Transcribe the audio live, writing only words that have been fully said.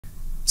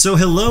So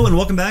hello and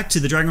welcome back to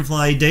the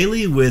Dragonfly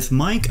Daily with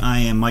Mike. I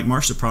am Mike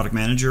Marsh, the product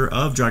manager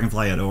of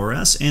Dragonfly at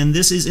ORS, and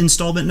this is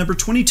installment number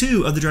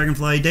 22 of the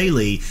Dragonfly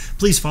Daily.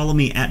 Please follow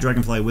me at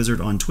Dragonfly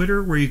Wizard on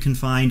Twitter, where you can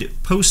find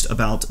posts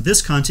about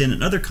this content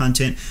and other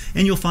content,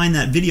 and you'll find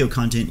that video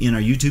content in our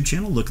YouTube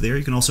channel. Look there.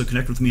 You can also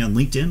connect with me on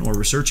LinkedIn or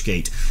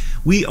ResearchGate.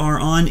 We are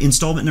on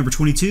installment number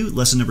 22,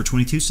 lesson number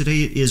 22. So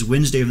today is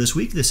Wednesday of this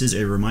week. This is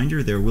a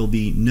reminder there will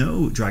be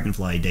no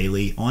Dragonfly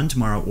Daily on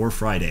tomorrow or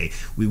Friday.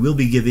 We will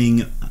be giving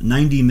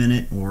 90-minute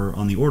or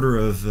on the order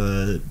of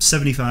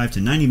 75 to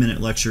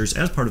 90-minute lectures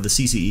as part of the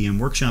CCEM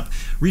workshop.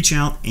 Reach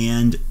out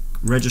and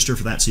register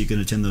for that so you can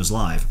attend those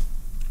live.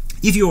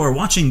 If you are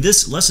watching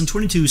this Lesson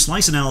 22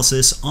 Slice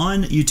Analysis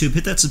on YouTube,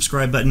 hit that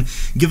subscribe button,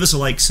 give us a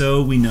like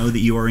so we know that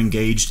you are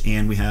engaged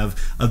and we have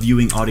a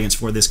viewing audience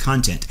for this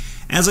content.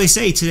 As I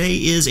say, today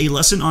is a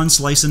lesson on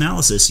slice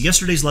analysis.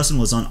 Yesterday's lesson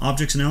was on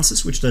objects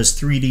analysis, which does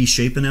 3D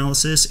shape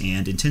analysis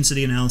and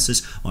intensity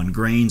analysis on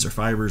grains or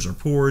fibers or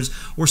pores,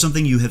 or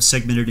something you have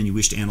segmented and you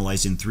wish to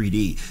analyze in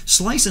 3D.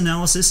 Slice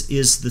analysis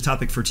is the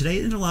topic for today.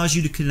 It allows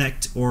you to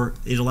connect, or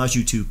it allows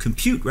you to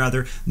compute,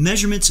 rather,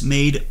 measurements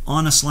made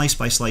on a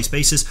slice-by-slice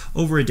basis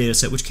over a data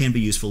set, which can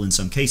be useful in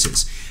some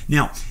cases.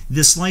 Now,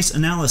 this slice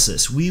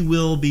analysis, we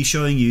will be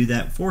showing you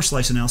that for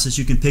slice analysis,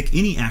 you can pick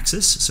any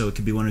axis, so it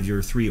could be one of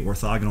your three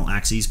orthogonal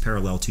axes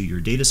parallel to your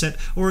data set,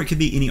 or it could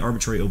be any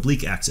arbitrary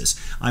oblique axis.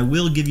 I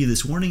will give you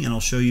this warning, and I'll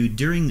show you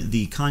during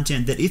the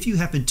content that if you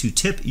happen to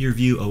tip your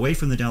view away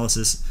from the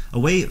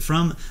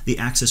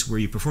axis where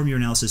you perform your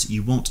analysis,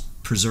 you won't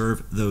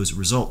preserve those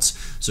results.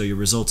 So your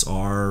results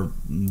are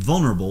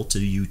vulnerable to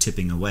you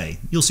tipping away.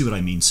 You'll see what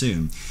I mean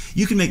soon.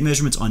 You can make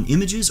measurements on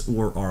images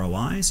or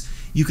ROIs.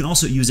 You can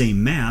also use a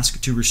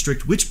mask to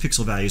restrict which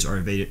pixel values are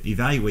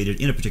evaluated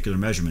in a particular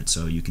measurement.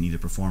 So you can either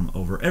perform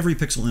over every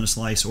pixel in a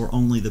slice or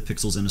only the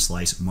pixels in a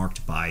slice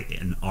marked by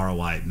an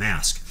ROI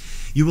mask.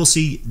 You will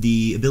see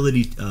the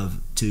ability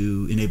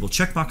to enable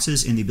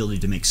checkboxes and the ability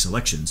to make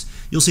selections.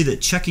 You'll see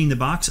that checking the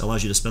box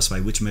allows you to specify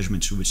which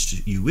measurements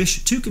you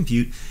wish to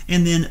compute,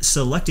 and then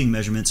selecting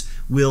measurements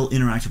will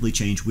interactively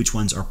change which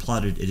ones are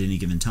plotted at any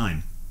given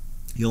time.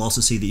 You'll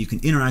also see that you can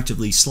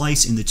interactively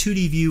slice in the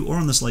 2D view or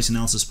on the slice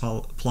analysis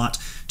plot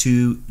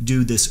to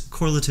do this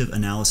correlative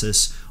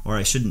analysis, or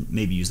I shouldn't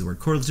maybe use the word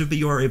correlative, but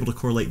you are able to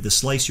correlate the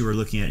slice you are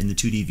looking at in the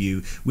 2D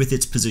view with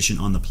its position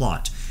on the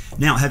plot.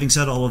 Now, having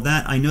said all of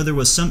that, I know there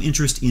was some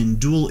interest in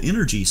dual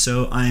energy,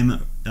 so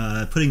I'm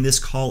putting this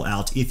call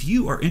out. If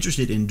you are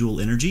interested in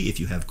dual energy, if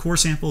you have core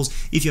samples,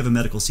 if you have a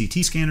medical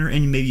CT scanner,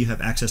 and maybe you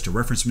have access to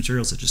reference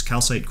materials such as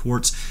calcite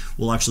quartz,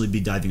 we'll actually be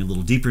diving a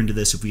little deeper into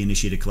this if we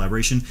initiate a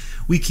collaboration.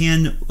 We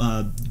can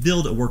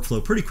build a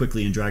workflow pretty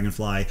quickly in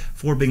Dragonfly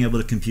for being able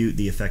to compute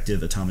the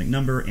effective atomic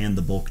number and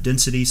the bulk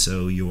density,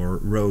 so your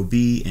rho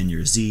B and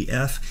your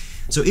ZF.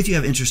 So if you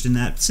have interest in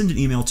that, send an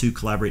email to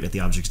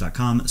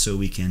collaborate@theobjects.com so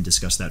we can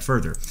discuss that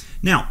further.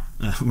 Now,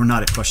 we're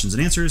not at questions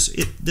and answers.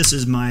 This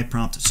is my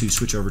prompt to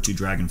switch over to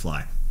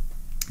Dragonfly.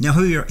 Now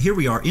here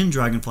we are in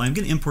Dragonfly. I'm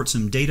going to import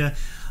some data.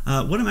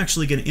 What I'm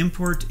actually going to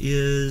import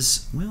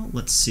is, well,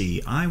 let's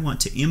see. I want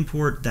to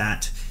import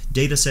that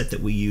data set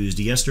that we used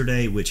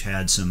yesterday, which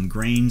had some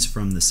grains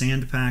from the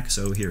sand pack.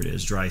 So here it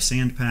is, dry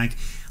sand pack.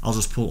 I'll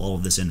just pull all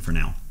of this in for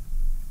now.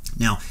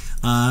 Now,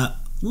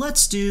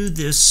 let's do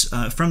this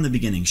from the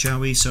beginning, shall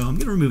we? So I'm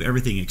going to remove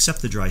everything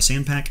except the dry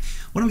sand pack.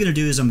 What I'm going to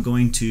do is I'm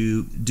going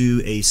to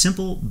do a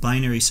simple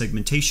binary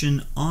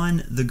segmentation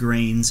on the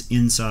grains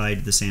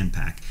inside the sand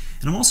pack.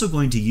 And I'm also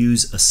going to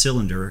use a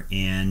cylinder,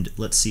 and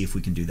let's see if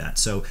we can do that.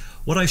 So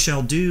what I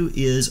shall do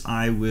is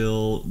I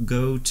will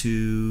go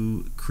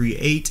to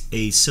create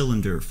a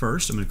cylinder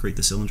first. I'm going to create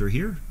the cylinder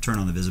here, turn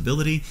on the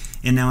visibility,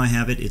 and now I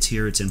have it. It's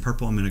here, it's in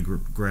purple. I'm going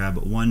to grab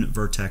one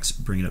vertex,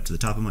 bring it up to the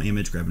top of my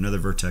image, grab another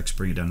vertex,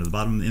 bring it down to the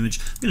bottom of the image.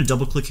 I'm going to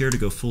double click here to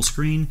go full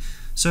screen.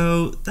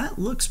 So that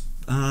looks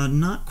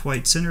not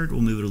quite centered.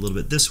 We'll move it a little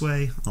bit this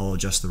way. I'll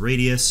adjust the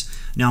radius.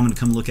 Now I'm going to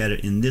come look at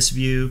it in this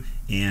view,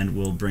 and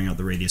we'll bring out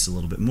the radius a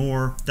little bit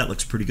more. That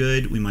looks pretty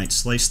good. We might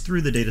slice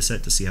through the data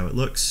set to see how it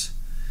looks.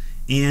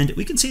 And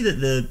we can see that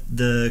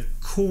the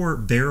core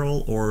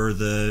barrel, or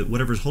the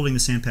whatever's holding the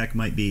sand pack,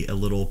 might be a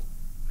little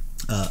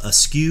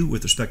askew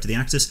with respect to the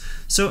axis.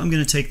 So I'm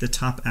going to take the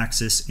top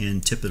axis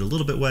and tip it a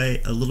little bit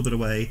away,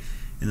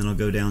 and then I'll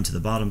go down to the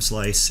bottom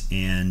slice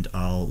and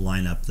I'll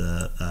line up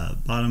the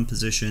bottom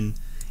position.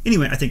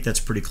 Anyway, I think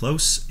that's pretty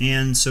close,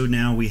 and so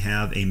now we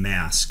have a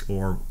mask,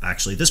 or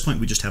actually at this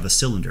point we just have a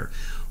cylinder.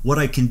 What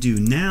I can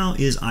do now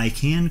is I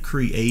can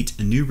create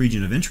a new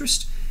region of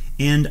interest,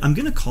 and I'm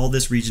going to call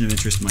this region of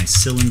interest my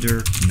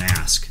cylinder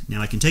mask.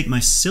 Now I can take my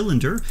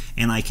cylinder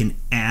and I can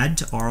add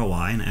to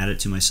ROI and add it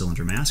to my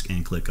cylinder mask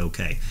and click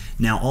OK.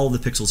 Now all the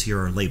pixels here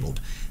are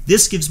labeled.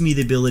 This gives me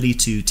the ability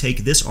to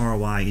take this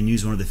ROI and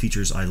use one of the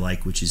features I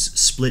like, which is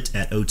split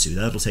at O2.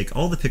 That'll take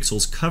all the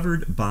pixels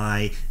covered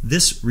by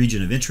this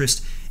region of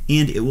interest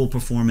and it will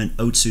perform an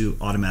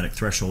OTSU automatic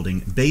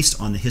thresholding based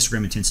on the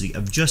histogram intensity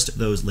of just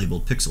those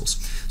labeled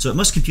pixels. So it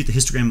must compute the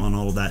histogram on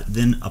all of that,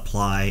 then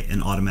apply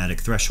an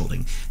automatic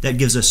thresholding. That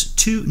gives us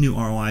two new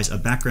ROIs, a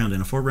background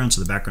and a foreground,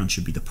 so the background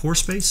should be the pore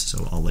space,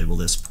 so I'll label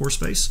this pore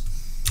space,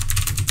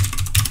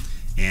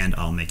 and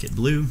I'll make it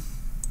blue.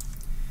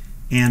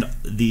 And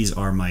these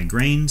are my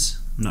grains.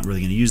 I'm not really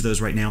going to use those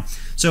right now.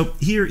 So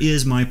here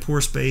is my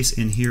pore space,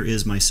 and here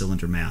is my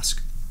cylinder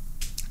mask.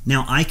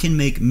 Now I can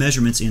make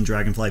measurements in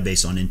Dragonfly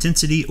based on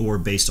intensity or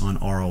based on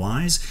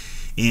ROIs,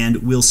 and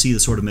we'll see the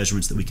sort of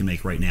measurements that we can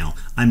make right now.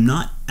 I'm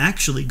not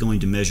actually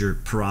going to measure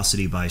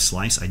porosity by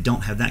slice. I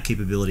don't have that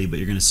capability, but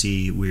you're going to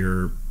see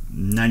we're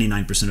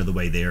 99% of the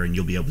way there, and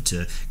you'll be able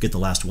to get the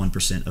last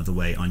 1% of the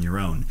way on your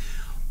own.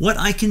 What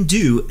I can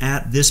do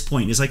at this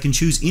point is I can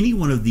choose any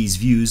one of these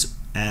views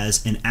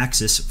as an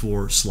axis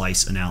for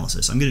slice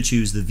analysis. I'm going to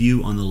choose the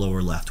view on the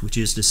lower left, which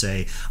is to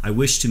say I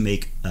wish to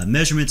make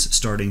measurements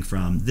starting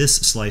from this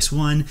slice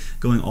 1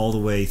 going all the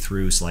way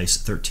through slice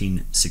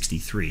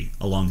 1363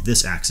 along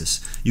this axis.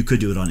 You could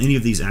do it on any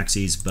of these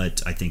axes,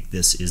 but I think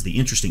this is the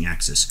interesting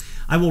axis.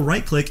 I will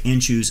right click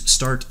and choose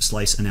Start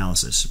Slice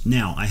Analysis.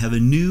 Now I have a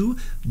new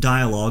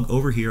dialog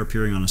over here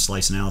appearing on a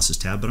Slice Analysis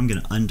tab, but I'm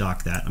going to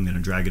undock that. I'm going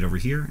to drag it over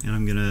here and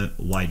I'm going to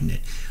widen it.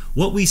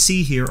 What we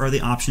see here are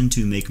the option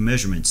to make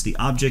measurements. The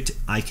object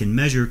I can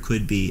measure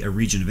could be a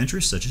region of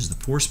interest, such as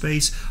the pore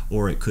space,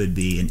 or it could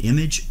be an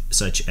image,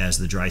 such as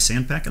the dry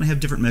sandpack, and I have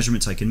different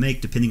measurements I can make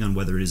depending on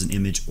whether it is an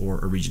image or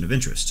a region of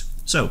interest.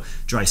 So,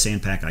 dry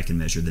sandpack, I can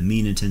measure the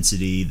mean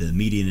intensity, the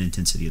median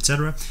intensity,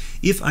 etc.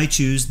 If I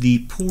choose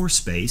the pore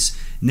space,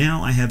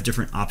 now I have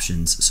different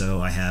options.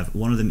 So I have,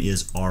 one of them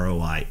is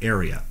ROI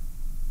area.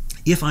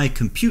 If I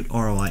compute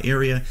ROI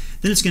area,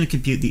 then it's going to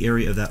compute the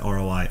area of that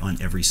ROI on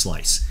every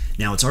slice.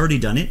 Now it's already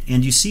done it,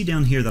 and you see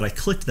down here that I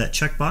clicked that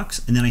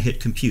checkbox and then I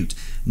hit compute.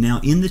 Now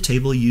in the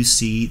table you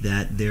see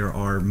that there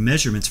are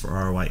measurements for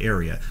ROI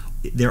area.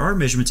 There are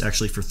measurements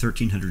actually for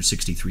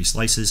 1,363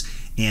 slices,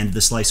 and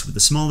the slice with the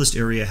smallest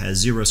area has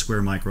 0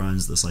 square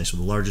microns, the slice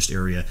with the largest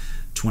area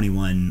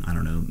 21, I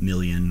don't know,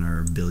 million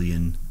or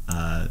billion,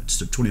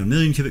 so 21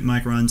 million cubic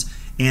microns,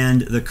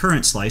 and the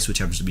current slice, which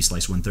happens to be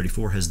slice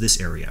 134, has this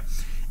area.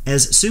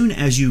 As soon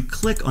as you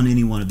click on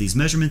any one of these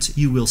measurements,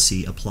 you will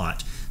see a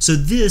plot. So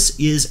this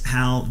is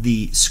how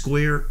the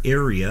square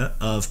area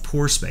of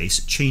pore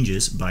space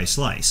changes by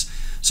slice.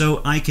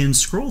 So I can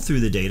scroll through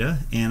the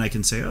data and I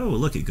can say, oh,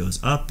 look, it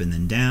goes up and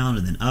then down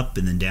and then up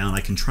and then down. I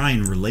can try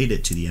and relate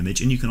it to the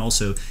image, and you can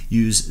also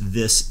use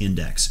this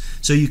index.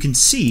 So you can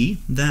see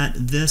that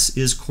this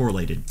is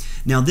correlated.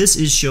 Now this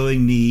is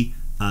showing me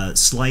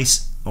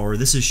slice, or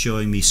this is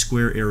showing me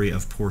square area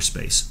of pore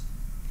space.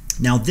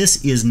 Now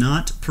this is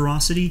not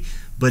porosity,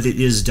 but it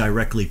is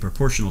directly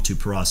proportional to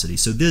porosity.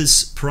 So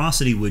this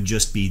porosity would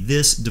just be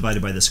this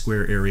divided by the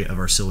square area of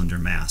our cylinder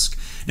mask.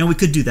 Now we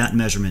could do that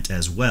measurement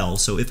as well.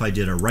 So if I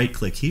did a right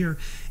click here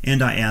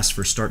and I asked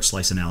for Start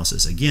Slice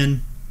Analysis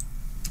again,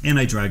 and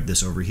I dragged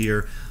this over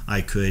here,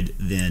 I could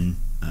then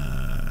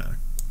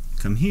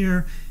come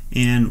here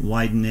and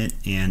widen it,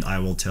 and I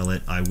will tell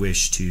it I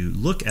wish to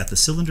look at the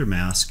cylinder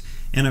mask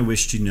and I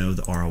wish to know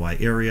the ROI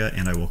area,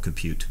 and I will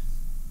compute.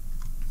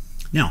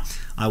 Now,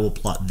 I will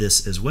plot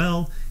this as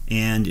well,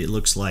 and it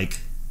looks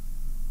like,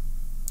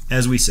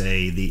 as we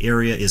say, the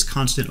area is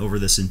constant over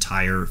this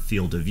entire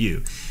field of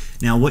view.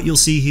 Now, what you'll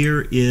see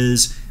here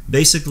is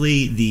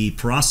basically the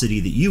porosity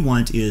that you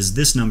want is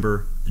this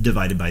number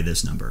divided by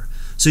this number.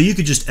 So you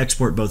could just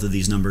export both of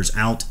these numbers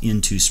out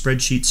into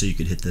spreadsheet, so you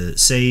could hit the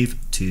save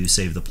to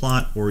save the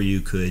plot, or you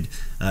could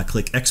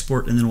click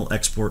export, and then we'll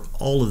export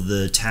all of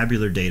the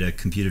tabular data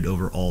computed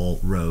over all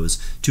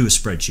rows to a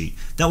spreadsheet.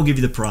 That will give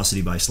you the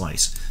porosity by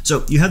slice.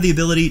 So you have the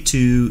ability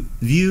to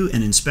view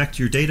and inspect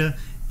your data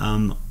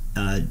on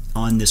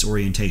this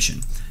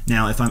orientation.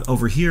 Now if I'm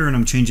over here and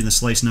I'm changing the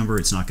slice number,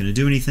 it's not going to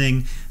do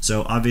anything.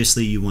 So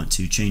obviously you want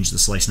to change the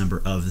slice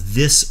number of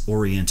this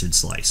oriented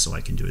slice. So I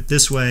can do it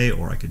this way,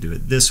 or I could do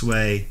it this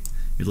way.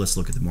 Here, let's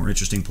look at the more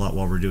interesting plot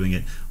while we're doing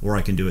it, or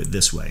I can do it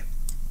this way.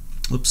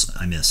 Oops,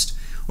 I missed.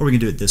 Or we can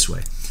do it this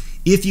way.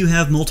 If you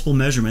have multiple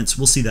measurements,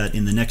 we'll see that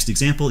in the next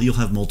example, you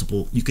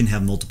can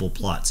have multiple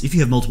plots if you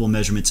have multiple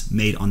measurements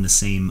made on the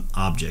same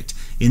object.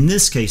 In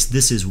this case,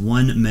 this is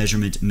one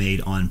measurement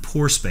made on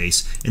pore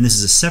space, and this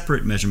is a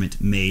separate measurement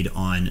made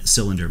on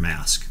cylinder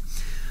mask.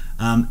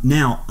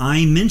 Now,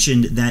 I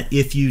mentioned that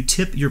if you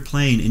tip your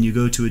plane and you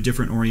go to a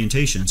different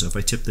orientation, so if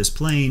I tip this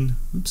plane,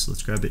 oops,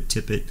 let's grab it,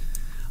 tip it,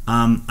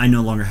 I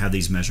no longer have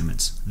these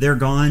measurements. They're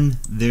gone.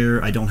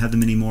 I don't have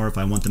them anymore. If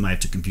I want them, I have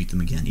to compute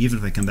them again. Even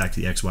if I come back to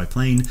the XY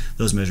plane,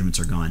 those measurements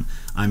are gone.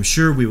 I'm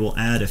sure we will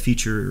add a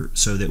feature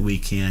so that we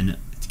can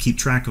keep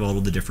track of all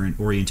of the different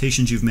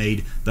orientations you've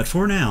made, but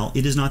for now,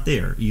 it is not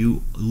there.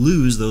 You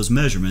lose those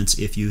measurements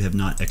if you have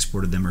not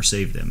exported them or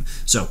saved them.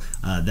 So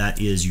that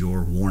is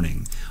your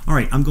warning. All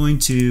right, I'm going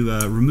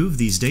to remove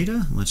these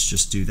data. Let's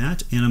just do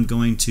that, and I'm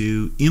going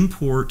to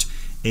import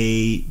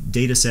a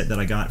data set that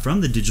I got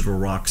from the Digital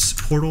Rocks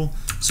portal.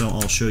 So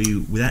I'll show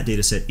you that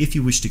data set if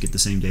you wish to get the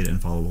same data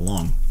and follow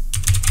along.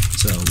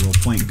 So we'll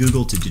point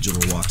Google to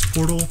Digital Rocks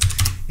portal.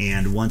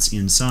 And once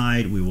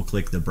inside, we will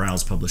click the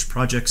Browse Published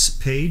Projects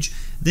page.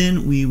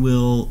 Then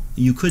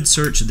you could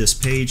search this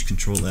page,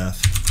 Control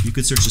F. You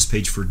could search this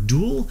page for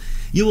dual.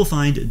 You will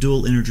find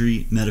Dual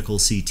Energy Medical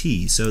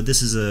CT. So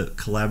this is a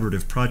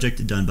collaborative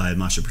project done by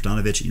Masha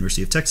Pratanovich at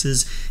University of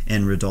Texas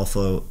and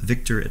Rodolfo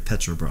Victor at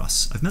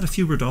Petrobras. I've met a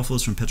few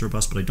Rodolfos from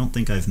Petrobras, but I don't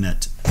think I've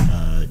met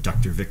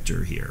Dr.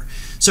 Victor here.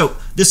 So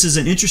this is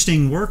an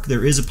interesting work.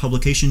 There is a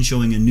publication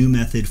showing a new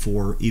method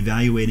for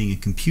evaluating and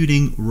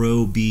computing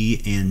rho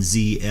B and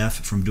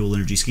ZF from dual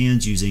energy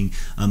scans using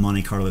a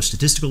Monte Carlo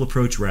statistical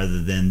approach rather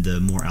than the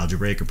more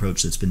algebraic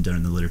approach that's been done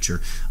in the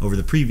literature over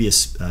the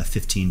previous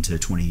 15 to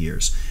 20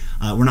 years.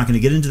 We're not going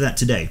to get into that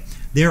today.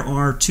 There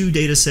are two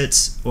data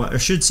sets, or I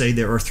should say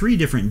there are three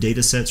different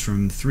data sets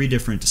from three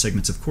different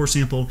segments of core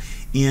sample,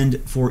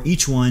 and for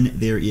each one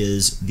there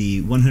is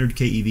the 100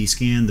 keV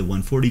scan, the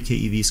 140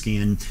 keV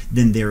scan,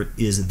 then there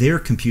is their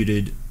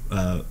computed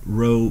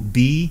rho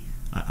B.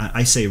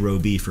 I say rho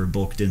B for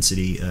bulk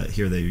density.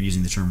 Here they're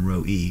using the term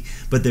rho E,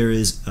 but there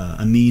is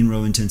a mean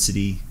rho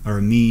intensity or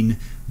a mean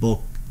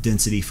bulk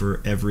density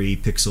for every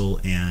pixel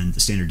and the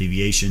standard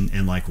deviation,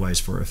 and likewise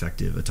for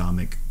effective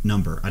atomic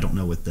number. I don't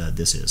know what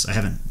this is. I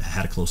haven't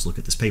had a close look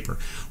at this paper.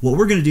 What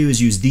we're going to do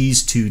is use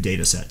these two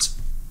data sets.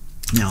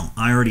 Now,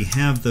 I already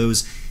have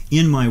those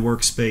in my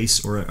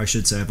workspace, or I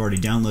should say I've already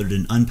downloaded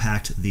and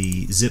unpacked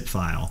the zip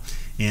file.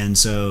 And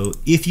so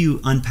if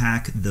you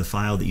unpack the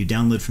file that you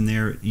download from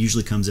there, it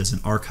usually comes as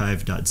an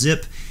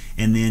archive.zip.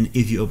 And then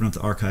if you open up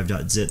the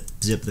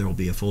archive.zip, there will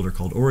be a folder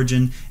called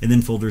origin, and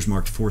then folders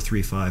marked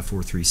 435,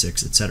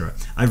 436, etc.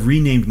 I've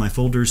renamed my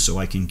folders so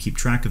I can keep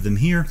track of them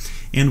here.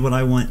 And what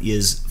I want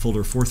is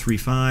folder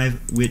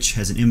 435, which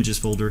has an images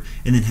folder,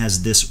 and then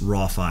has this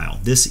raw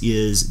file. This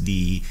is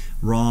the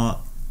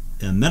raw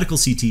medical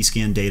CT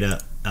scan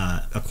data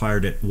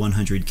acquired at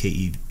 100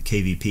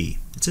 kVp.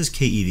 It says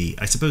KeV.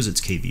 I suppose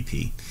it's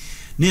kVp.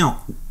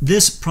 Now,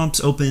 this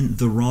prompts open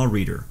the raw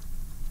reader.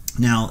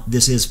 Now,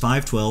 this is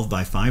 512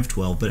 by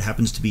 512, but it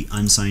happens to be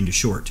unsigned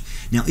short.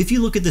 Now, if you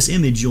look at this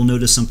image, you'll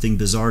notice something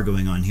bizarre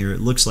going on here.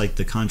 It looks like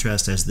the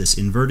contrast has this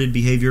inverted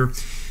behavior.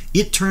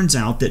 It turns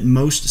out that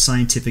most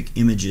scientific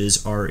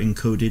images are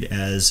encoded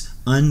as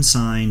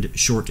unsigned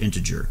short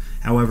integer.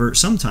 However,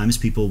 sometimes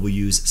people will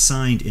use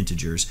signed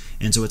integers,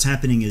 and so what's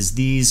happening is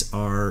these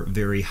are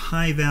very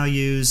high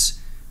values.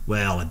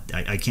 Well,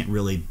 I can't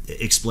really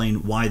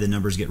explain why the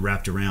numbers get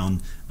wrapped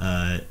around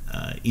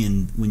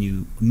when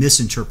you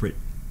misinterpret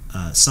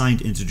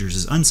signed integers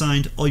as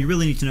unsigned. All you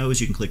really need to know is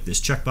you can click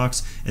this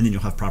checkbox and then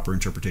you'll have proper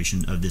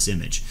interpretation of this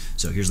image.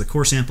 So here's the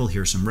core sample,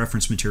 here's some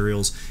reference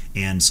materials,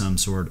 and some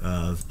sort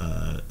of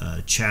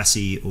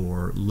chassis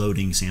or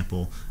loading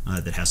sample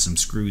that has some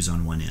screws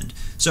on one end.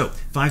 So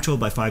 512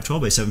 by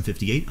 512 by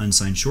 758,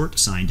 unsigned short,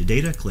 signed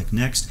data, click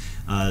next.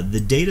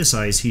 The data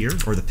size here,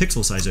 or the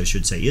pixel size I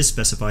should say, is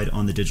specified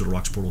on the Digital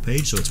Rocks portal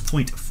page, so it's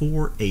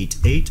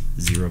 0.488,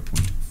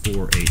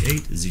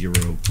 0.488,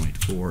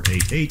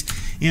 0.488,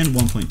 and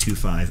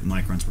 1.25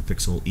 microns per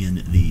pixel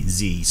in the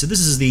Z. So this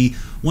is the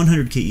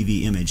 100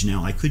 keV image.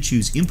 Now I could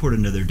choose import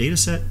another data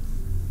set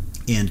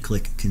and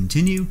click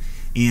continue,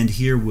 and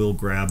here we'll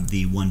grab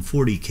the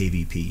 140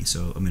 kVp.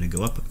 So I'm going to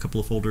go up a couple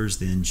of folders,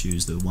 then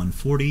choose the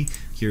 140.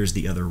 Here's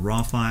the other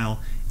raw file,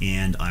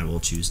 and I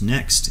will choose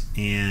next,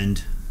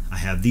 and I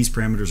have these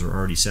parameters are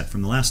already set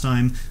from the last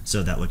time,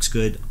 so that looks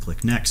good. I'll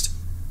click next.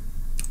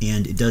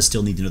 And it does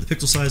still need to know the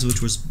pixel size,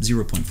 which was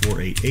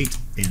 0.488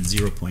 and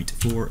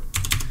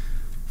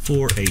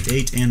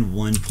 0.488 and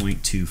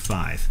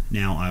 1.25.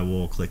 Now I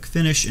will click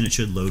finish, and it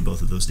should load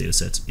both of those data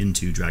sets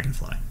into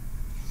Dragonfly.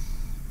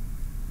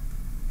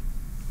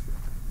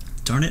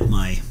 Darn it,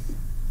 my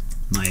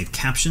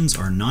captions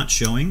are not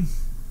showing.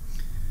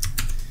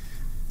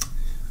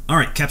 All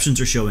right, captions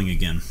are showing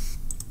again.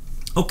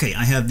 Okay,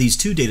 I have these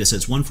two data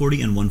sets,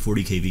 140 and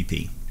 140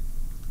 kVp.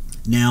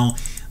 Now,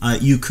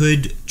 you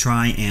could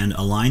try and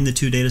align the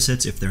two data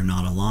sets if they're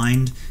not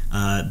aligned.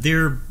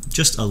 They're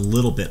just a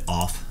little bit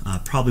off.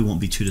 Probably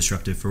won't be too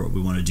destructive for what we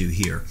want to do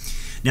here.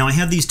 Now, I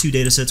have these two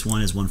data sets,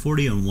 one is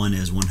 140 and one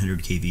is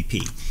 100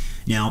 kVp.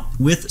 Now,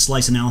 with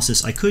slice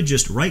analysis, I could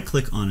just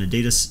right-click on a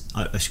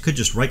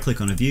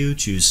view,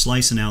 choose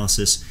slice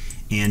analysis,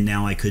 and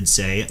now I could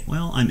say,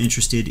 well, I'm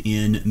interested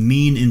in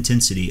mean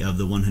intensity of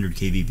the 100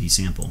 kVp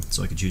sample.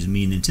 So I could choose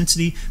mean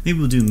intensity. Maybe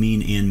we'll do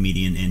mean and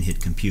median and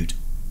hit compute.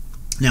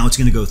 Now it's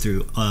going to go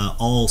through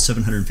all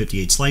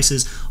 758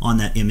 slices on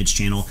that image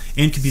channel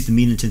and compute the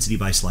mean intensity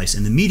by slice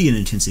and the median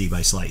intensity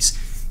by slice.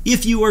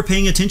 If you are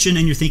paying attention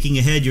and you're thinking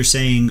ahead, you're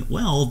saying,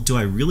 well, do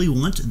I really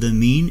want the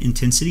mean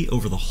intensity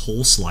over the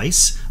whole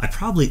slice? I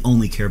probably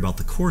only care about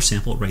the core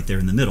sample right there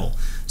in the middle.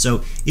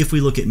 So if we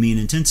look at mean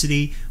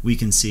intensity, we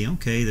can see,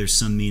 okay, there's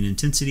some mean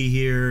intensity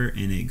here,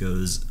 and it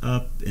goes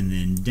up and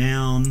then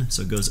down.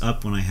 So it goes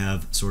up when I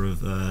have sort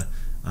of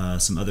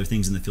some other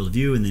things in the field of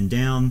view, and then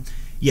down.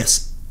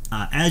 Yes.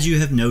 As you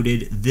have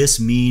noted, this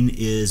mean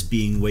is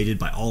being weighted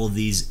by all of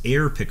these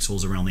air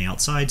pixels around the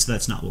outside, so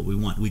that's not what we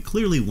want. We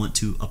clearly want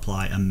to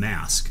apply a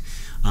mask.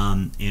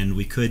 And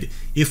we could,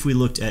 if we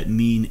looked at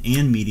mean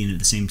and median at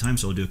the same time,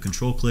 so I'll do a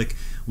control click,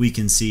 we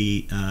can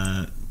see,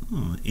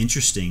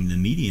 interesting, the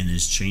median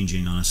is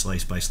changing on a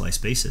slice-by-slice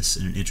basis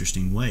in an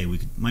interesting way.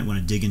 We might want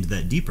to dig into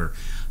that deeper.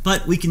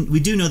 But we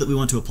do know that we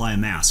want to apply a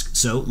mask.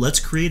 So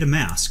let's create a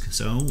mask.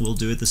 So we'll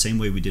do it the same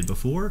way we did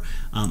before.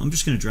 I'm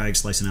just going to drag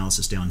slice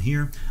analysis down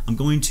here. I'm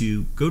going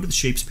to go to the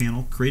shapes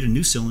panel, create a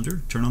new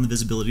cylinder, turn on the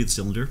visibility of the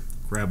cylinder,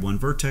 grab one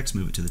vertex,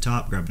 move it to the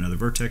top, grab another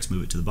vertex,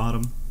 move it to the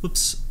bottom.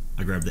 Whoops,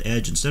 I grabbed the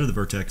edge instead of the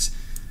vertex.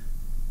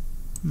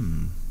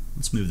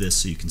 Let's move this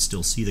so you can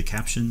still see the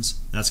captions.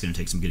 That's going to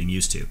take some getting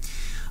used to.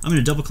 I'm going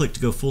to double click to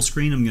go full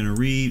screen. I'm going to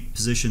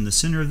reposition the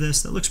center of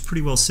this. That looks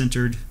pretty well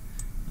centered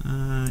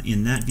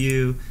in that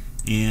view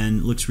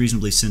and looks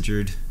reasonably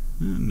centered.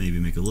 Maybe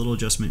make a little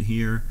adjustment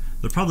here,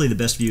 but probably the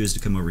best view is to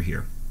come over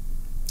here.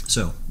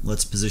 So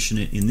let's position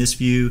it in this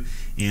view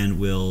and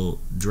we'll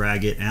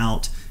drag it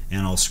out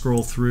and I'll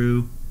scroll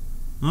through.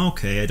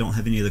 Okay, I don't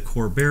have any of the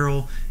core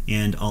barrel,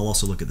 and I'll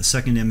also look at the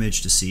second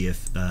image to see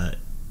if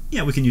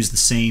yeah, we can use the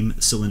same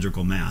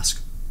cylindrical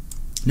mask.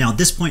 Now at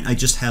this point I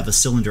just have a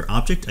cylinder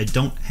object. I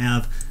don't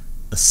have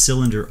a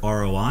cylinder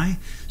ROI,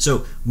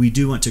 so we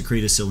do want to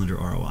create a cylinder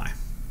ROI.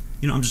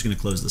 I'm just going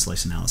to close the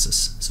slice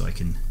analysis so I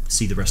can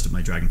see the rest of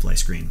my Dragonfly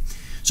screen.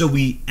 So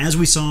as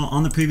we saw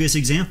on the previous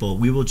example,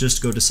 we will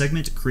just go to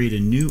segment, create a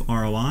new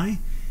ROI,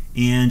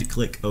 and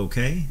click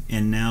OK,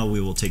 and now we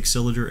will take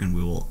cylinder and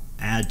we will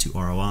add to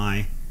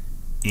ROI,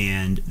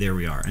 and there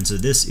we are. And so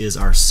this is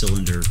our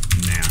cylinder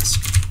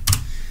mask.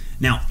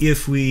 Now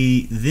if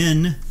we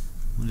then,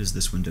 what is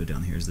this window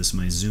down here? Is this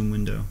my zoom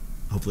window?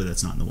 Hopefully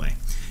that's not in the way.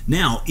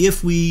 Now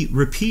if we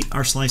repeat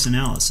our slice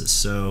analysis,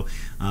 so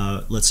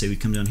let's say we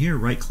come down here,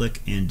 right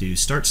click and do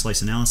start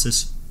slice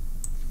analysis,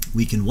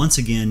 we can once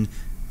again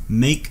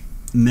make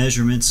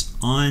measurements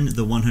on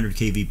the 100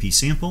 kVp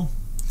sample.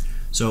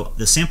 So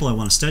the sample I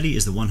want to study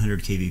is the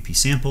 100 kVp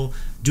sample.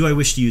 Do I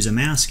wish to use a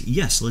mask?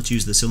 Yes, let's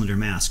use the cylinder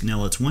mask.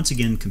 Now let's once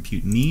again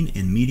compute mean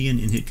and median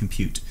and hit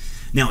compute.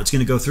 Now it's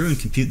going to go through and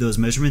compute those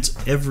measurements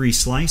every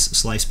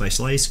slice by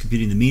slice,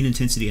 computing the mean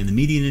intensity and the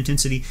median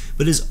intensity,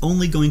 but is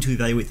only going to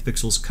evaluate the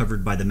pixels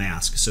covered by the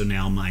mask. So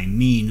now my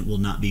mean will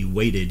not be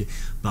weighted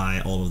by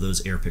all of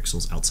those air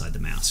pixels outside the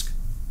mask.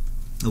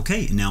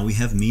 Okay, now we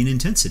have mean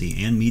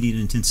intensity and median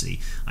intensity.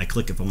 I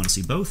click if I want to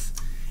see both,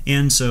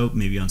 and so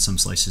maybe on some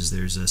slices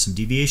there's some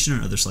deviation,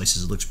 on other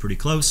slices it looks pretty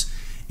close.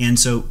 And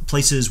so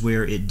places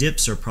where it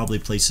dips are probably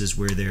places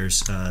where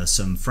there's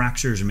some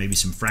fractures or maybe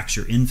some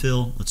fracture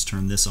infill. Let's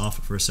turn this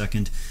off for a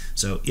second.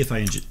 So if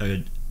I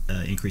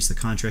increase the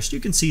contrast, you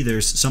can see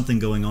there's something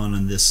going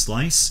on this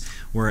slice,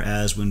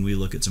 whereas when we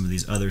look at some of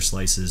these other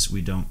slices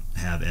we don't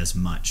have as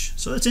much.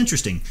 So that's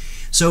interesting.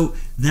 So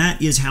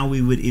that is how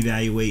we would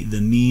evaluate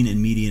the mean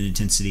and median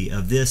intensity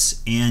of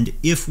this, and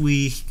if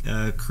we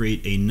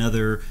create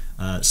another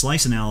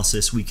slice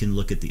analysis, we can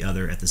look at the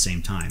other at the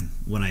same time.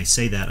 When I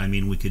say that, I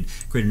mean we could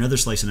create another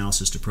slice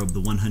analysis to probe the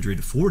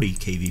 140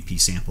 kVp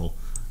sample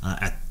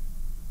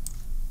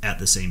at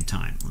the same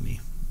time. Let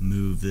me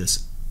move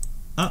this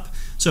up.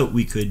 So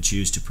we could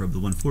choose to probe the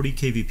 140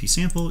 kVp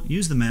sample,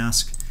 use the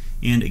mask,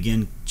 and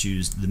again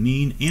choose the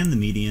mean and the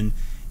median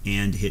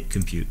and hit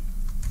compute.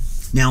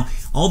 Now,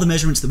 all the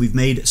measurements that we've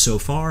made so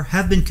far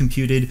have been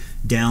computed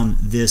down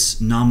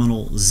this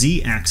nominal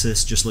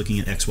z-axis, just looking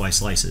at xy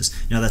slices.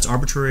 Now that's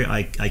arbitrary.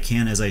 I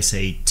can, as I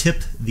say,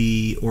 tip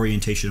the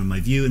orientation of my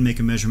view and make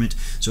a measurement.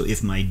 So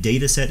if my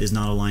data set is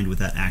not aligned with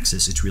that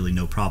axis, it's really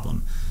no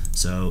problem.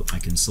 So I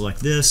can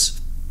select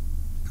this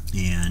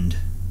and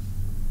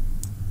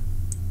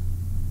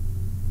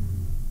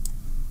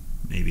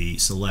maybe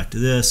select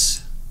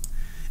this,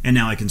 and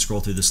now I can scroll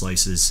through the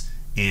slices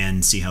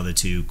and see how the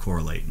two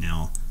correlate.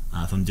 Now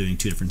if I'm doing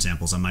two different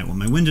samples, I might want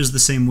my windows the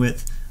same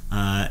width,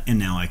 and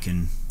now I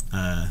can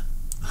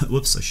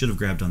whoops, I should have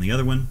grabbed on the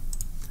other one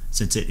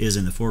since it is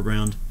in the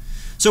foreground.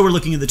 So we're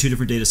looking at the two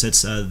different data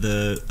sets,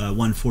 the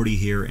 140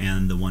 here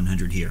and the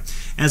 100 here.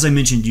 As I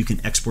mentioned, you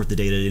can export the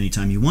data at any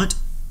time you want,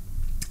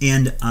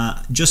 and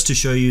just to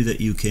show you that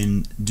you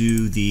can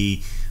do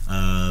the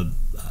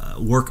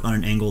work on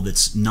an angle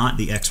that's not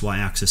the XY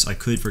axis, I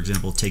could, for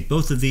example, take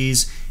both of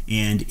these,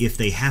 and if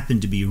they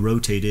happen to be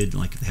rotated,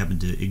 like if they happen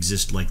to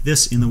exist like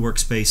this in the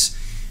workspace,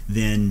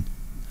 then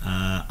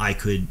I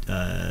could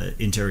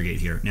interrogate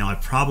here. Now I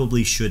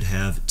probably should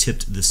have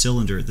tipped the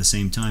cylinder at the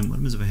same time. What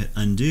happens if I hit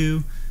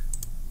undo?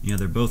 Yeah,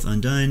 they're both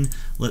undone.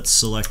 Let's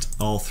select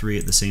all three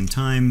at the same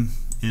time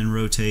and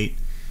rotate.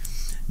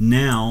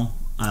 Now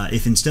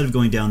if instead of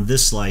going down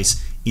this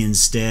slice,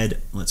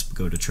 instead, let's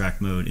go to track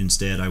mode,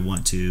 instead I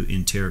want to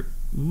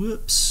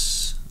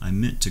whoops, I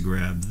meant to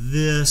grab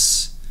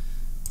this.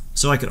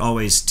 So I could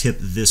always tip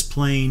this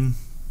plane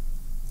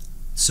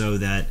so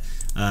that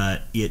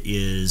it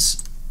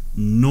is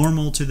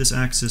normal to this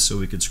axis, so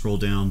we could scroll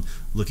down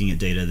looking at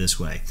data this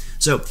way.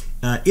 So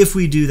if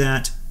we do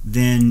that,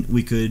 then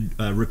we could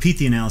repeat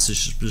the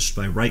analysis just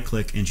by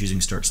right-click and choosing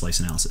Start Slice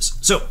Analysis.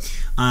 So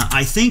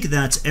I think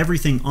that's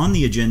everything on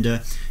the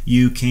agenda.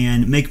 You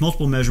can make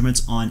multiple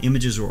measurements on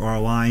images or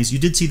ROIs. You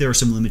did see there are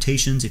some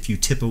limitations. If you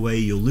tip away,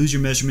 you'll lose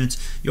your measurements.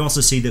 You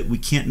also see that we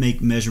can't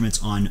make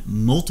measurements on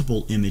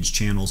multiple image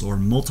channels or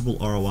multiple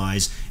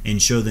ROIs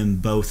and show them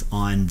both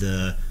on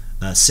the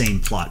same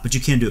plot, but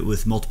you can do it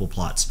with multiple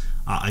plots.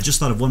 I just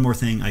thought of one more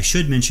thing I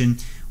should mention.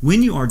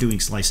 When you are doing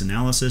slice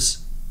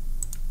analysis,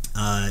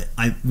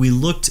 we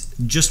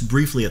looked just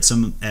briefly at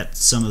some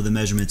of the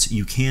measurements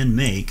you can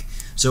make.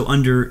 So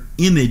under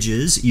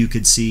images, you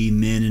could see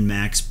min and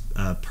max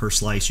per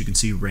slice. You can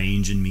see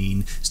range and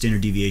mean,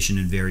 standard deviation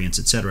and variance,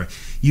 etc.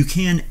 You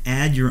can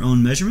add your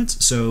own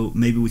measurements. So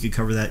maybe we could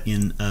cover that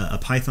in a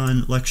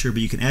Python lecture,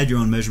 but you can add your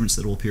own measurements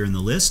that will appear in the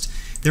list.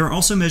 There are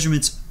also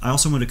measurements I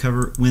also want to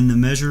cover when the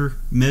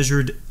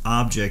measured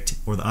object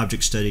or the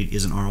object studied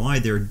is an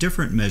ROI. There are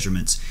different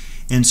measurements.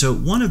 And so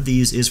one of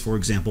these is, for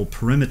example,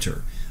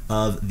 perimeter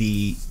of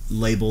the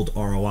labeled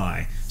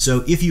ROI.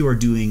 So if you are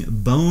doing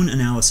bone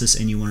analysis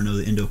and you want to know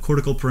the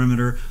endocortical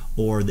perimeter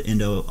or the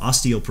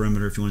endoosteal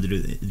perimeter, if you want to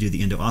do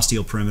the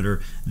endoosteal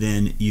perimeter,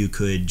 then you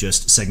could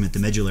just segment the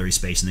medullary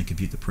space and then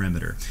compute the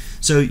perimeter.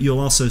 So you'll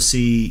also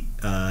see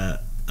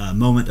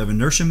moment of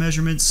inertia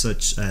measurements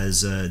such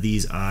as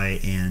these I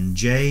and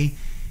J,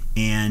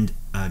 and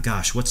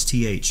gosh, what's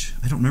TH?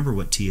 I don't remember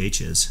what TH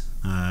is.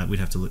 We'd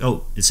have to look.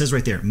 Oh, it says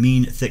right there,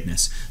 mean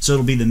thickness. So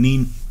it'll be the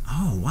mean.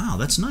 Oh, wow,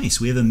 that's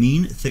nice. We have a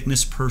mean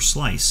thickness per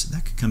slice.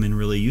 That could come in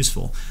really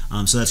useful.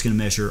 So that's going to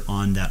measure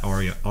on that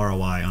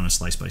ROI on a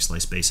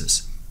slice-by-slice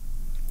basis.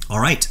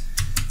 All right,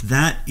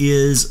 that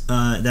is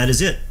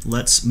it.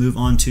 Let's move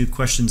on to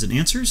questions and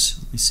answers.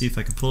 Let me see if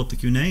I can pull up the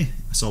Q&A. I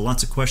saw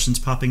lots of questions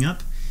popping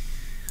up.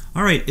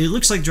 All right, it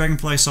looks like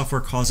Dragonfly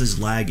software causes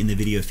lag in the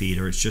video feed,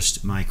 or it's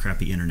just my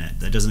crappy internet.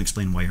 That doesn't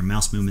explain why your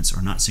mouse movements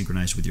are not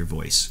synchronized with your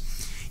voice.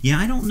 Yeah,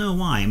 I don't know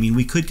why. I mean,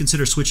 we could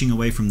consider switching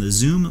away from the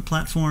Zoom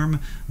platform,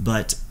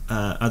 but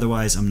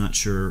otherwise I'm not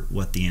sure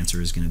what the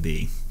answer is going to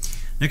be.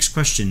 Next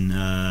question.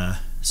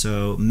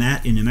 So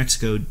Matt in New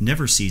Mexico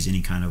never sees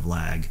any kind of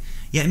lag.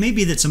 Yeah, it may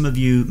be that some of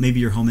you, maybe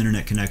your home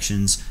internet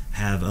connections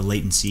have a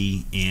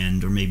latency,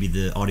 or maybe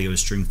the audio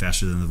is streamed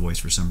faster than the voice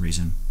for some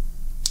reason.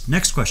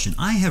 Next question.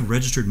 I have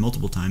registered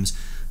multiple times,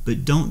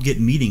 but don't get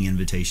meeting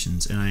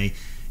invitations, and I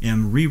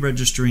am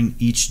re-registering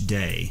each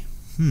day.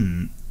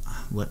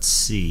 Let's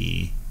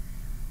see.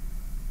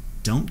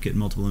 Don't get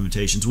multiple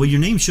invitations. Well,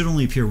 your name should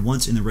only appear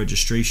once in the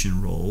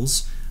registration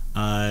rolls.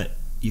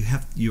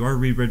 You are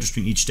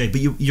re-registering each day,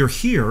 but you're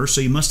here,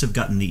 so you must have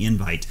gotten the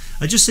invite.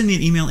 Just send me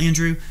an email,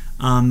 Andrew,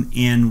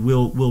 and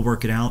we'll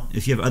work it out.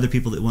 If you have other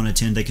people that want to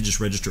attend, they can just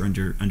register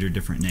under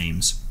different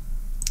names.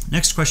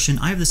 Next question.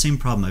 I have the same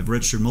problem. I've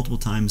registered multiple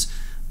times,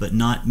 but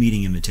not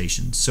meeting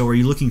invitations. So are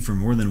you looking for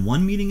more than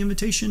one meeting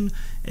invitation?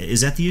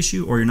 Is that the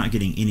issue, or you're not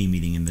getting any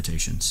meeting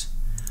invitations?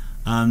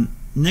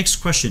 Next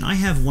question. I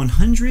have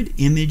 100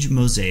 image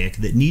mosaic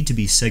that need to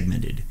be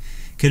segmented.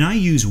 Can I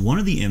use one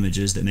of the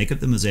images that make up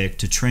the mosaic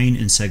to train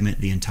and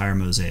segment the entire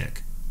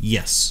mosaic?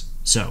 Yes.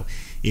 So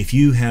if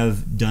you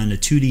have done a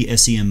 2D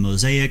SEM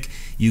mosaic,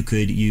 you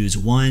could use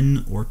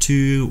 1 or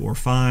 2 or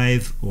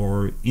 5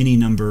 or any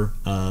number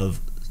of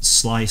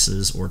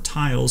slices or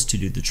tiles to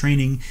do the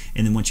training,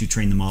 and then once you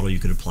train the model, you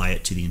could apply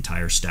it to the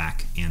entire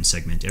stack and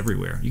segment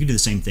everywhere. You can do the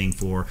same thing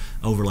for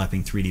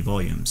overlapping 3D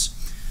volumes.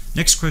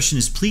 Next question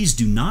is, please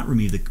do not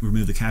remove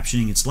the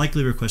captioning. It's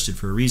likely requested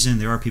for a reason.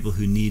 There are people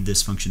who need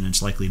this function, and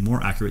it's likely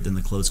more accurate than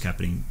the closed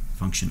captioning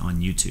function on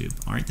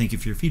YouTube. All right, thank you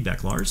for your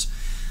feedback, Lars.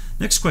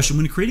 Next question,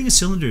 when creating a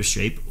cylinder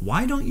shape,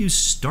 why don't you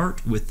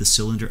start with the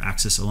cylinder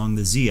axis along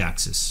the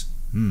z-axis?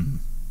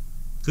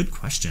 Good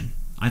question.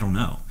 I don't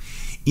know.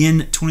 In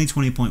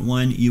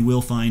 2020.1, you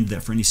will find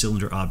that for any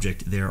cylinder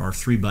object, there are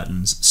 3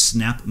 buttons: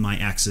 snap my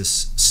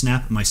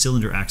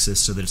cylinder axis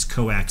so that it's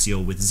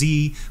coaxial with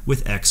Z,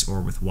 with X, or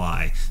with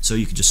Y. So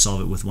you can just solve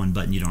it with one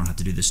button. You don't have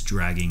to do this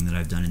dragging that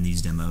I've done in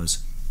these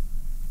demos.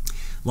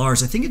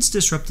 Lars, I think it's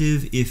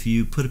disruptive if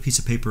you put a piece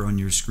of paper on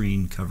your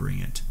screen covering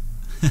it.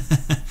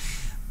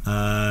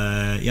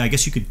 Yeah, I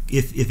guess you could,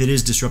 if it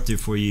is disruptive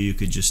for you, you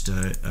could just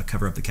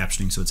cover up the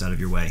captioning so it's out of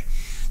your way.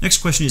 Next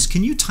question is,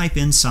 can you type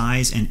in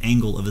size and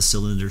angle of a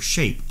cylinder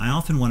shape? I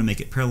often want to make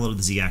it parallel to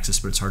the z-axis,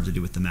 but it's hard to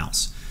do with the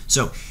mouse.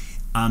 So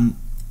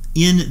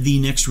in the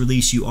next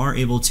release, you are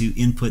able to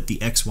input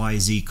the X, Y,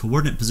 Z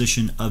coordinate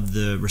position of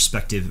the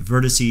respective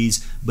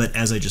vertices, but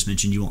as I just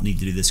mentioned, you won't need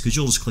to do this because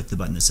you'll just click the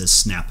button that says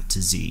snap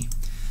to Z.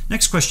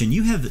 Next question,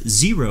 you have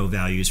 0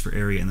 values for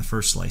area in the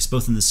first slice,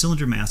 both in the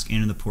cylinder mask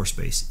and in the pore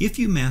space. If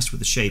you masked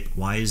with a shape,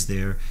 why is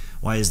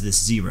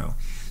this 0?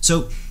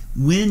 So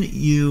when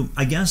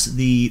I guess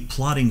the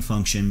plotting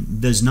function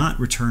does not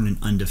return an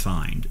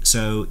undefined.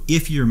 So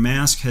if your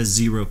mask has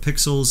 0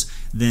 pixels,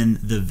 then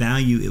the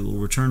value it will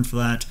return for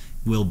that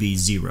will be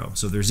 0.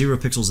 So if there's 0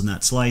 pixels in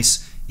that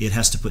slice, it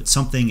has to put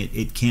something.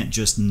 It can't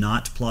just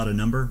not plot a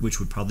number, which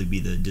would probably be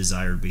the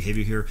desired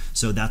behavior here.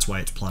 So that's why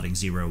it's plotting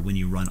 0 when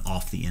you run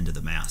off the end of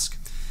the mask.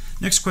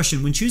 Next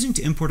question, when choosing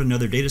to import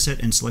another dataset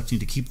and selecting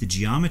to keep the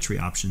geometry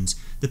options,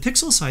 the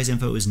pixel size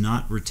info is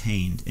not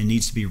retained and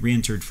needs to be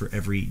re-entered for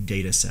every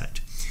dataset.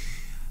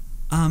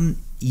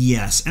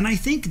 Yes, and I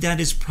think that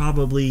is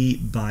probably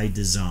by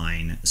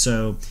design.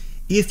 So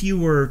if you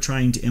were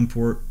trying to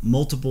import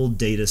multiple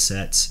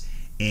datasets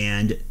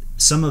and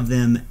some of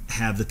them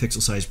have the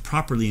pixel size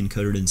properly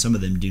encoded and some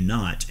of them do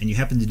not, and you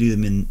happen to do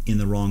them in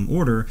the wrong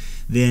order,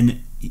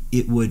 then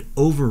it would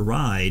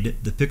override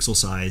the pixel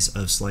size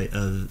of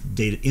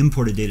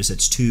imported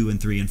datasets 2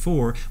 and 3 and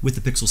 4 with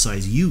the pixel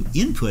size you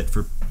input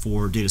for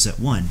dataset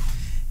 1.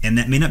 And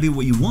that may not be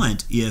what you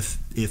want if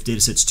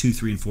datasets 2,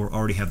 3, and 4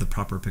 already have the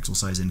proper pixel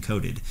size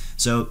encoded.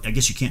 So I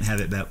guess you can't have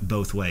it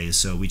both ways,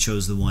 so we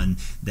chose the one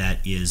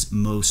that is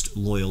most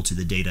loyal to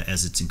the data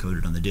as it's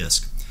encoded on the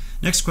disk.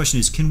 Next question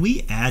is, can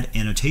we add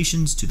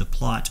annotations to the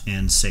plot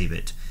and save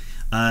it?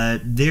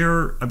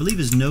 There, I believe,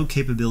 is no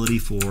capability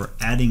for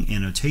adding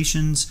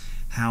annotations.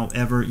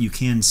 However, you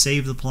can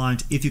save the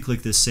plot. If you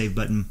click this Save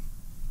button,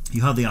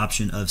 you have the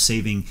option of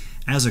saving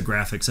as a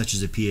graphic, such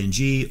as a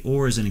PNG,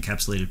 or as an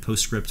encapsulated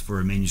postscript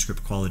for a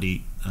manuscript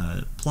quality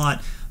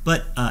plot.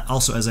 But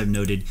also, as I've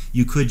noted,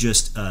 you could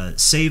just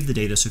save the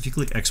data. So if you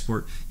click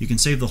Export, you can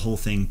save the whole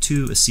thing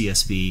to a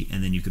CSV,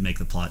 and then you can make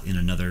the plot in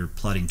another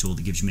plotting tool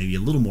that gives you maybe a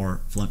little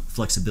more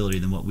flexibility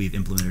than what we've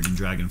implemented in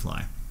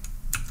Dragonfly.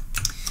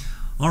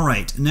 All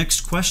right,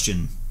 next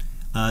question.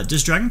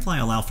 Does Dragonfly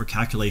allow for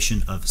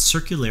calculation of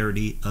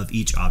circularity of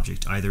each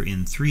object, either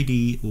in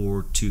 3D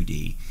or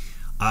 2D?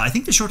 I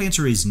think the short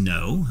answer is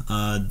no.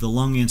 The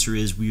long answer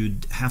is we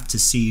would have to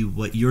see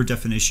what your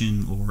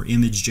definition or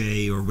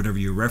ImageJ or whatever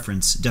your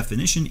reference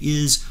definition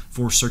is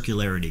for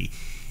circularity.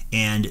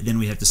 And then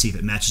we have to see if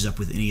it matches up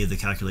with any of the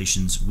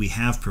calculations we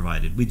have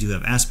provided. We do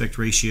have aspect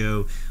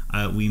ratio.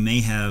 We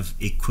may have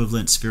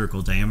equivalent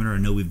spherical diameter. I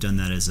know we've done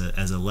that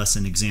as a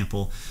lesson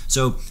example.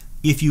 So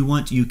if you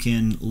want, you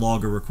can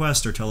log a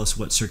request or tell us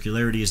what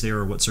circularity is there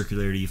or what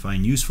circularity you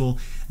find useful.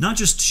 Not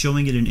just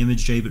showing it in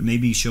ImageJ, but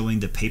maybe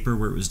showing the paper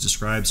where it was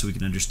described so we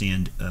can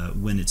understand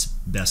when it's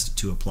best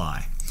to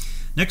apply.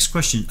 Next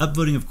question,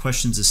 upvoting of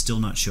questions is still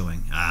not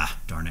showing. Ah,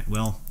 darn it.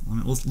 Well,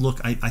 let's look.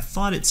 I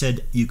thought it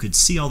said you could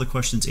see all the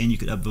questions and you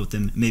could upvote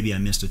them. Maybe I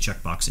missed a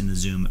checkbox in the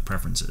Zoom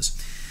preferences.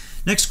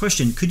 Next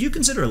question, could you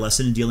consider a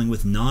lesson in dealing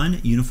with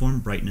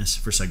non-uniform brightness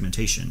for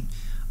segmentation?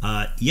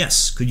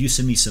 Yes, could you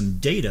send me some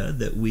data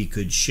that we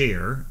could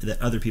share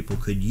that other people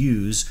could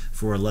use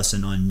for a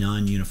lesson on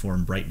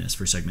non-uniform brightness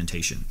for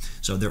segmentation?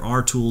 So there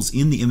are tools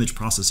in the image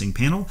processing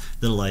panel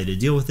that allow you to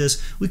deal with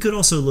this. We could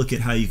also look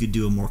at how you could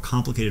do a more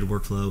complicated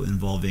workflow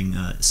involving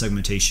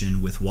segmentation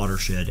with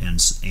Watershed and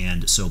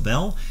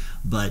Sobel,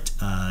 but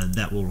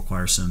that will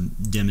require some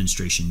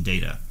demonstration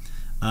data.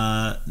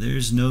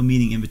 There's no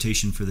meeting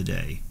invitation for the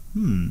day.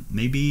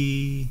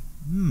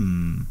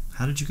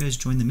 How did you guys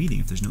join the meeting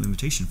if there's no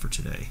invitation for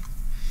today?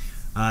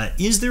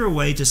 Is there a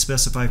way to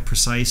specify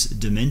precise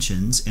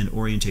dimensions and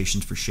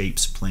orientations for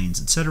shapes,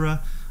 planes,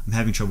 etc.? I'm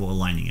having trouble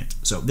aligning it.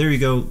 So there you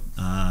go.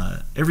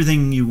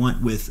 Everything you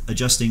want with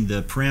adjusting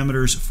the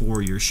parameters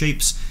for your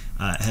shapes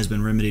has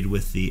been remedied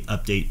with the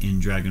update in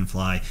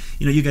Dragonfly.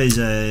 You know, you guys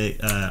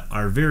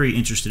are very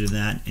interested in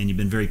that, and you've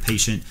been very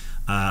patient.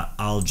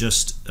 I'll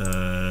just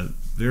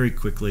very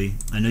quickly,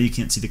 I know you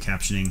can't see the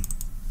captioning.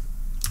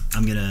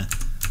 I'm going to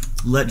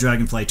let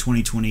Dragonfly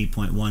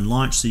 2020.1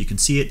 launch so you can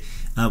see it.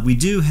 We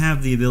do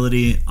have the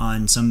ability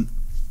on some,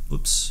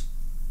 whoops,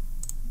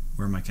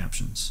 where are my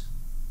captions?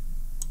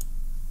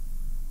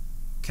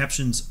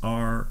 Captions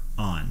are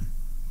on.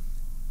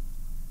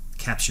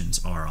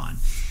 Captions are on.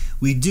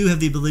 We do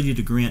have the ability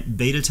to grant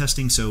beta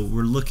testing, so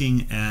we're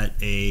looking at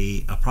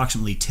a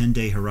approximately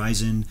 10-day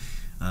horizon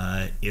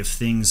if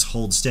things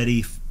hold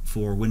steady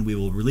for when we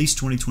will release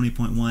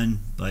 2020.1,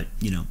 but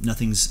you know,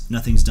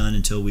 nothing's done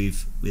until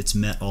it's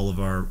met all of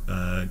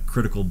our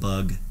critical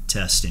bug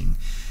testing.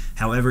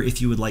 However,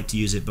 if you would like to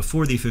use it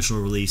before the official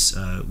release,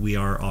 we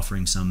are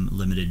offering some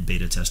limited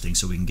beta testing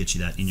so we can get you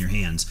that in your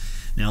hands.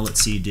 Now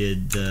let's see,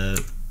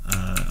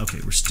 okay,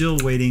 we're still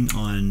waiting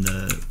on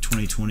the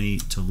 2020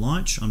 to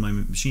launch on my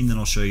machine. Then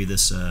I'll show you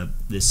this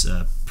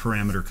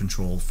parameter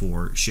control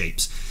for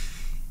shapes.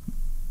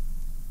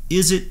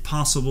 Is it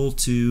possible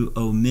to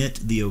omit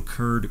the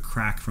occurred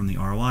crack from the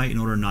ROI in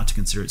order not to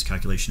consider its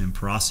calculation in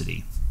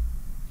porosity?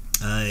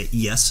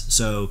 Yes,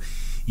 so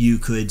you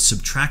could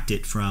subtract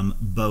it from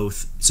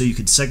both. So you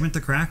could segment the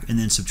crack and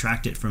then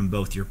subtract it from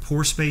both your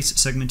pore space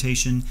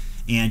segmentation,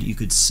 and you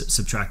could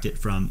subtract it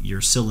from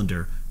your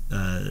cylinder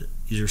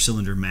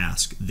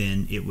mask.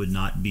 Then it would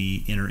not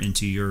be enter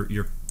into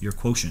your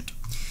quotient.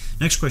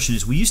 Next question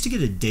is, we used to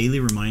get a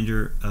daily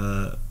reminder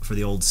for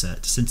the old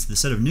set. Since the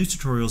set of news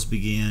tutorials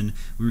began,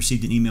 we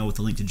received an email with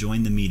a link to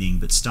join the meeting,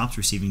 but stopped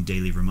receiving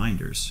daily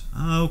reminders.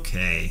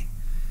 Okay,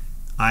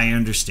 I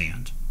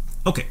understand.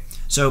 Okay,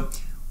 so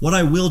what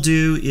I will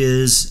do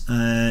is,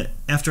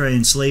 after I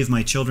enslave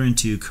my children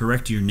to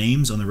correct your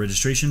names on the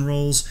registration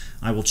rolls,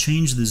 I will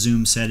change the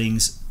Zoom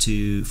settings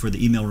for the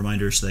email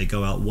reminders so they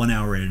go out 1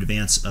 hour in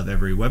advance of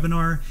every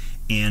webinar,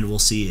 and we'll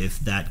see if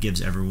that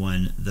gives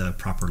everyone the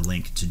proper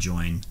link to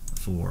join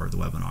for the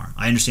webinar.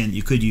 I understand that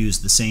you could use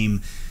the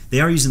same, they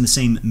are using the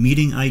same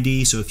meeting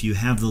ID, so if you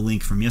have the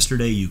link from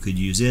yesterday, you could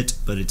use it,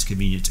 but it's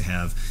convenient to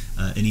have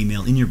an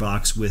email in your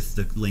box with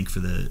the link for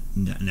the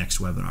next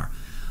webinar.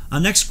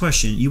 Next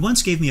question, you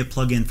once gave me a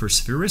plugin for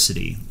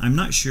sphericity. I'm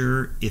not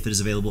sure if it is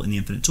available in the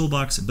Infinite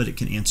Toolbox, but it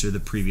can answer the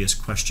previous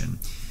question.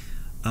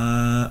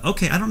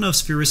 Okay, I don't know if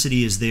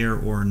sphericity is there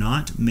or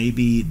not.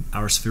 Maybe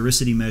our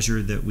sphericity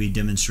measure that we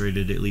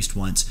demonstrated at least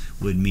once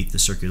would meet the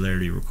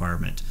circularity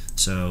requirement.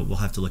 So we'll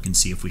have to look and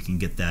see if we can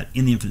get that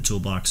in the Infinite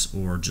Toolbox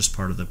or just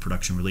part of the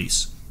production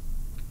release.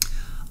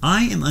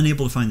 I am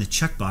unable to find the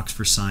checkbox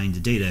for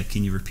signed data.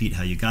 Can you repeat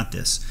how you got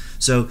this?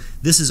 So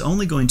this is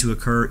only going to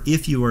occur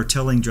if you are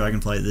telling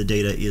Dragonfly that the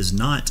data is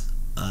not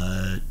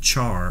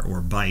char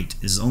or byte.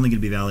 This is only going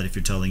to be valid if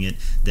you're telling it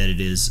that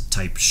it is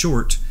type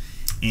short,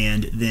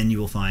 and then you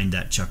will find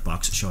that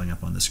checkbox showing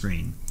up on the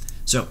screen.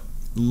 So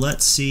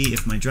let's see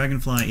if my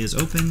Dragonfly is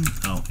open.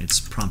 Oh, it's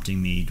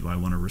prompting me, do I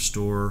want to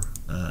restore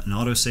an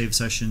autosave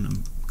session?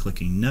 I'm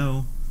clicking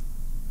no.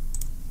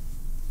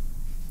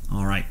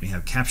 All right, we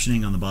have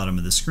captioning on the bottom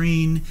of the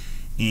screen,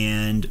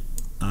 and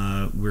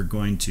we're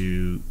going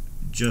to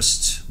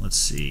just, let's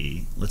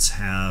see, let's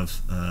have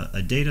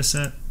a data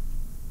set.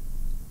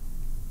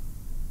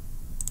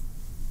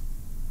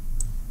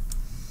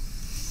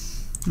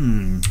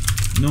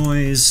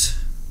 Noise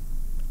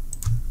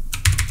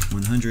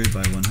 100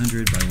 by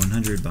 100 by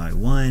 100 by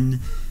 1,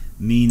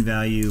 mean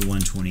value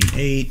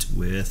 128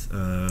 with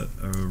a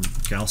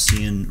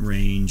Gaussian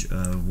range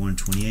of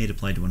 128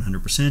 applied to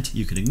 100%.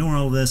 You can ignore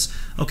all of this.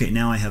 Okay,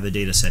 now I have a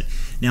data set.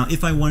 Now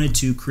if I wanted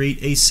to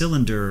create a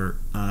cylinder,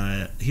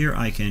 here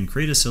I can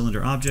create a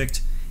cylinder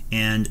object,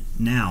 and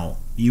now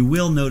you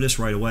will notice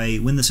right away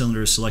when the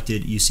cylinder is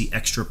selected you see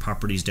extra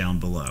properties down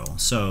below.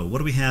 So what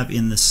do we have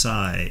in the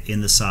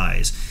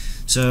size?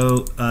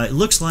 So it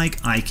looks like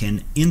I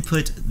can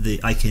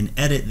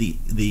edit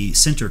the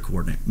center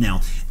coordinate.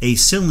 Now a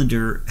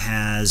cylinder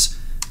has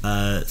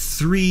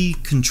 3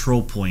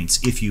 control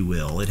points, if you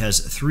will. It has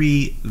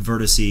 3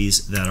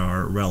 vertices that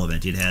are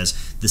relevant. It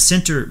has the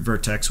center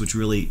vertex, which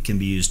really can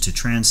be used to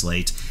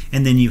translate,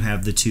 and then you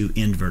have the 2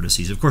 end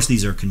vertices. Of course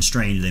these are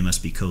constrained, they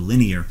must be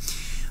collinear.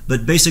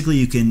 But basically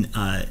you can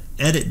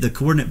edit the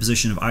coordinate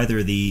position of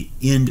either the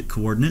end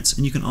coordinates,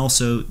 and you can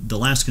also, the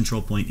last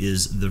control point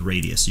is the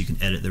radius. You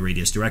can edit the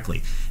radius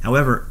directly.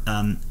 However,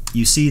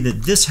 you see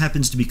that this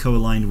happens to be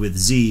co-aligned with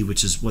Z,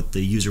 which is what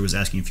the user was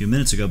asking a few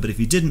minutes ago, but if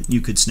you didn't,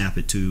 you could snap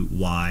it to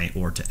Y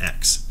or to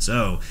X.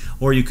 So,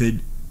 or you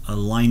could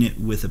align it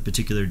with a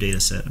particular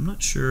data set. I'm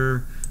not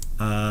sure.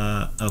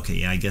 Okay,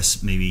 yeah, I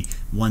guess maybe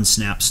one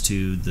snaps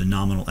to the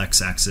nominal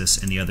X-axis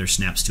and the other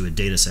snaps to a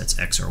data set's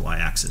X or Y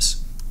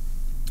axis.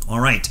 All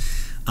right.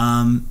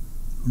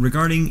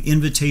 Regarding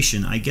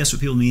invitation, I guess what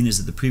people mean is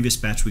that the previous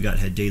batch we got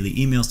had daily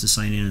emails to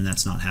sign in, and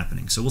that's not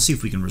happening. So we'll see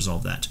if we can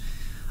resolve that.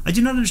 I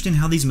do not understand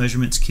how these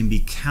measurements can be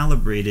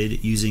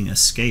calibrated using a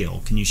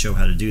scale. Can you show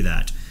how to do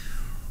that?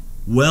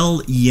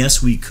 Well,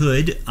 yes, we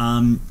could.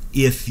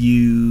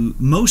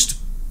 Most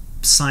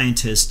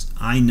scientists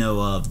I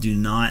know of do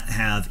not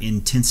have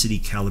intensity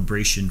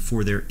calibration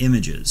for their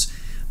images.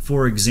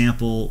 For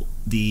example,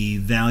 the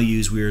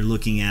values we're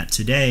looking at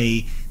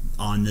today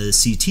on the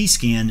CT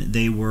scan,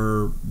 they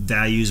were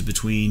values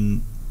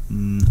between,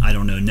 I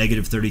don't know,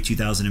 negative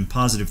 32,000 and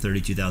positive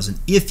 32,000.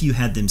 If you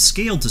had them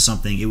scaled to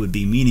something, it would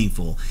be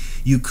meaningful.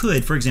 You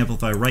could, for example,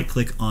 if I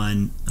right-click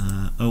on,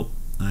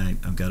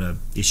 I've got an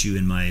issue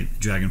in my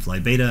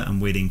Dragonfly beta. I'm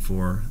waiting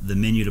for the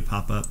menu to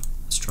pop up.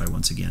 Let's try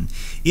once again.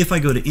 If I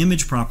go to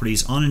image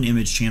properties on an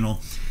image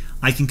channel,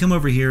 I can come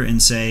over here and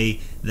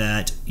say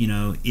that, you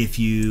know, if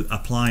you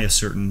apply a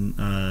certain,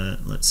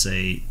 let's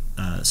say,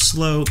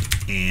 slope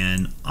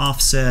and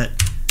offset,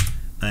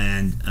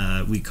 and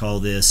we call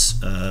this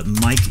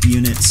mic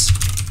units,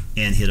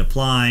 and hit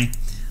apply.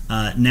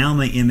 Now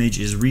my image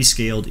is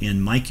rescaled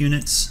in mic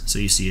units, so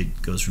you see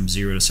it goes from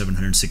 0 to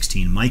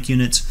 716 mic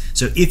units.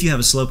 So if you have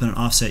a slope and an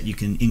offset, you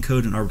can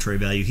encode an arbitrary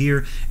value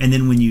here, and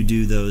then when you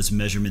do those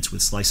measurements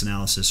with slice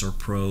analysis or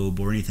probe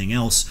or anything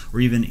else, or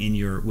even in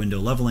your window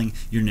leveling,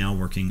 you're now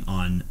working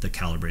on the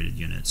calibrated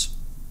units.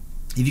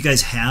 If you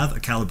guys have a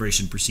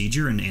calibration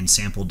procedure and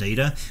sample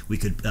data, we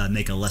could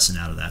make a lesson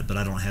out of that, but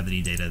I don't have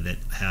any data that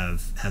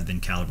have been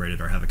calibrated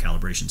or have a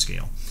calibration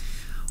scale.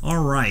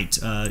 All right,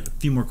 a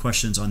few more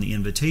questions on the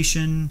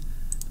invitation.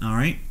 All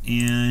right,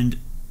 and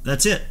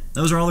that's it.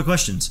 Those are all the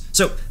questions.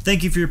 So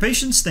thank you for your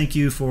patience. Thank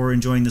you for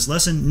enjoying this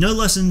lesson. No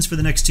lessons for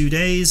the next 2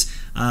 days,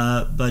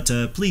 but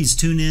please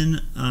tune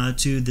in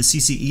to the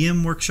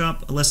CCEM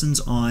workshop lessons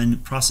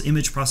on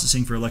image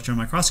processing for electron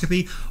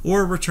microscopy,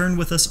 or return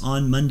with us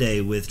on Monday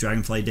with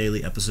Dragonfly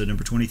Daily episode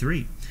number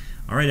 23.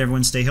 All right,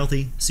 everyone, stay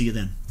healthy. See you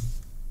then.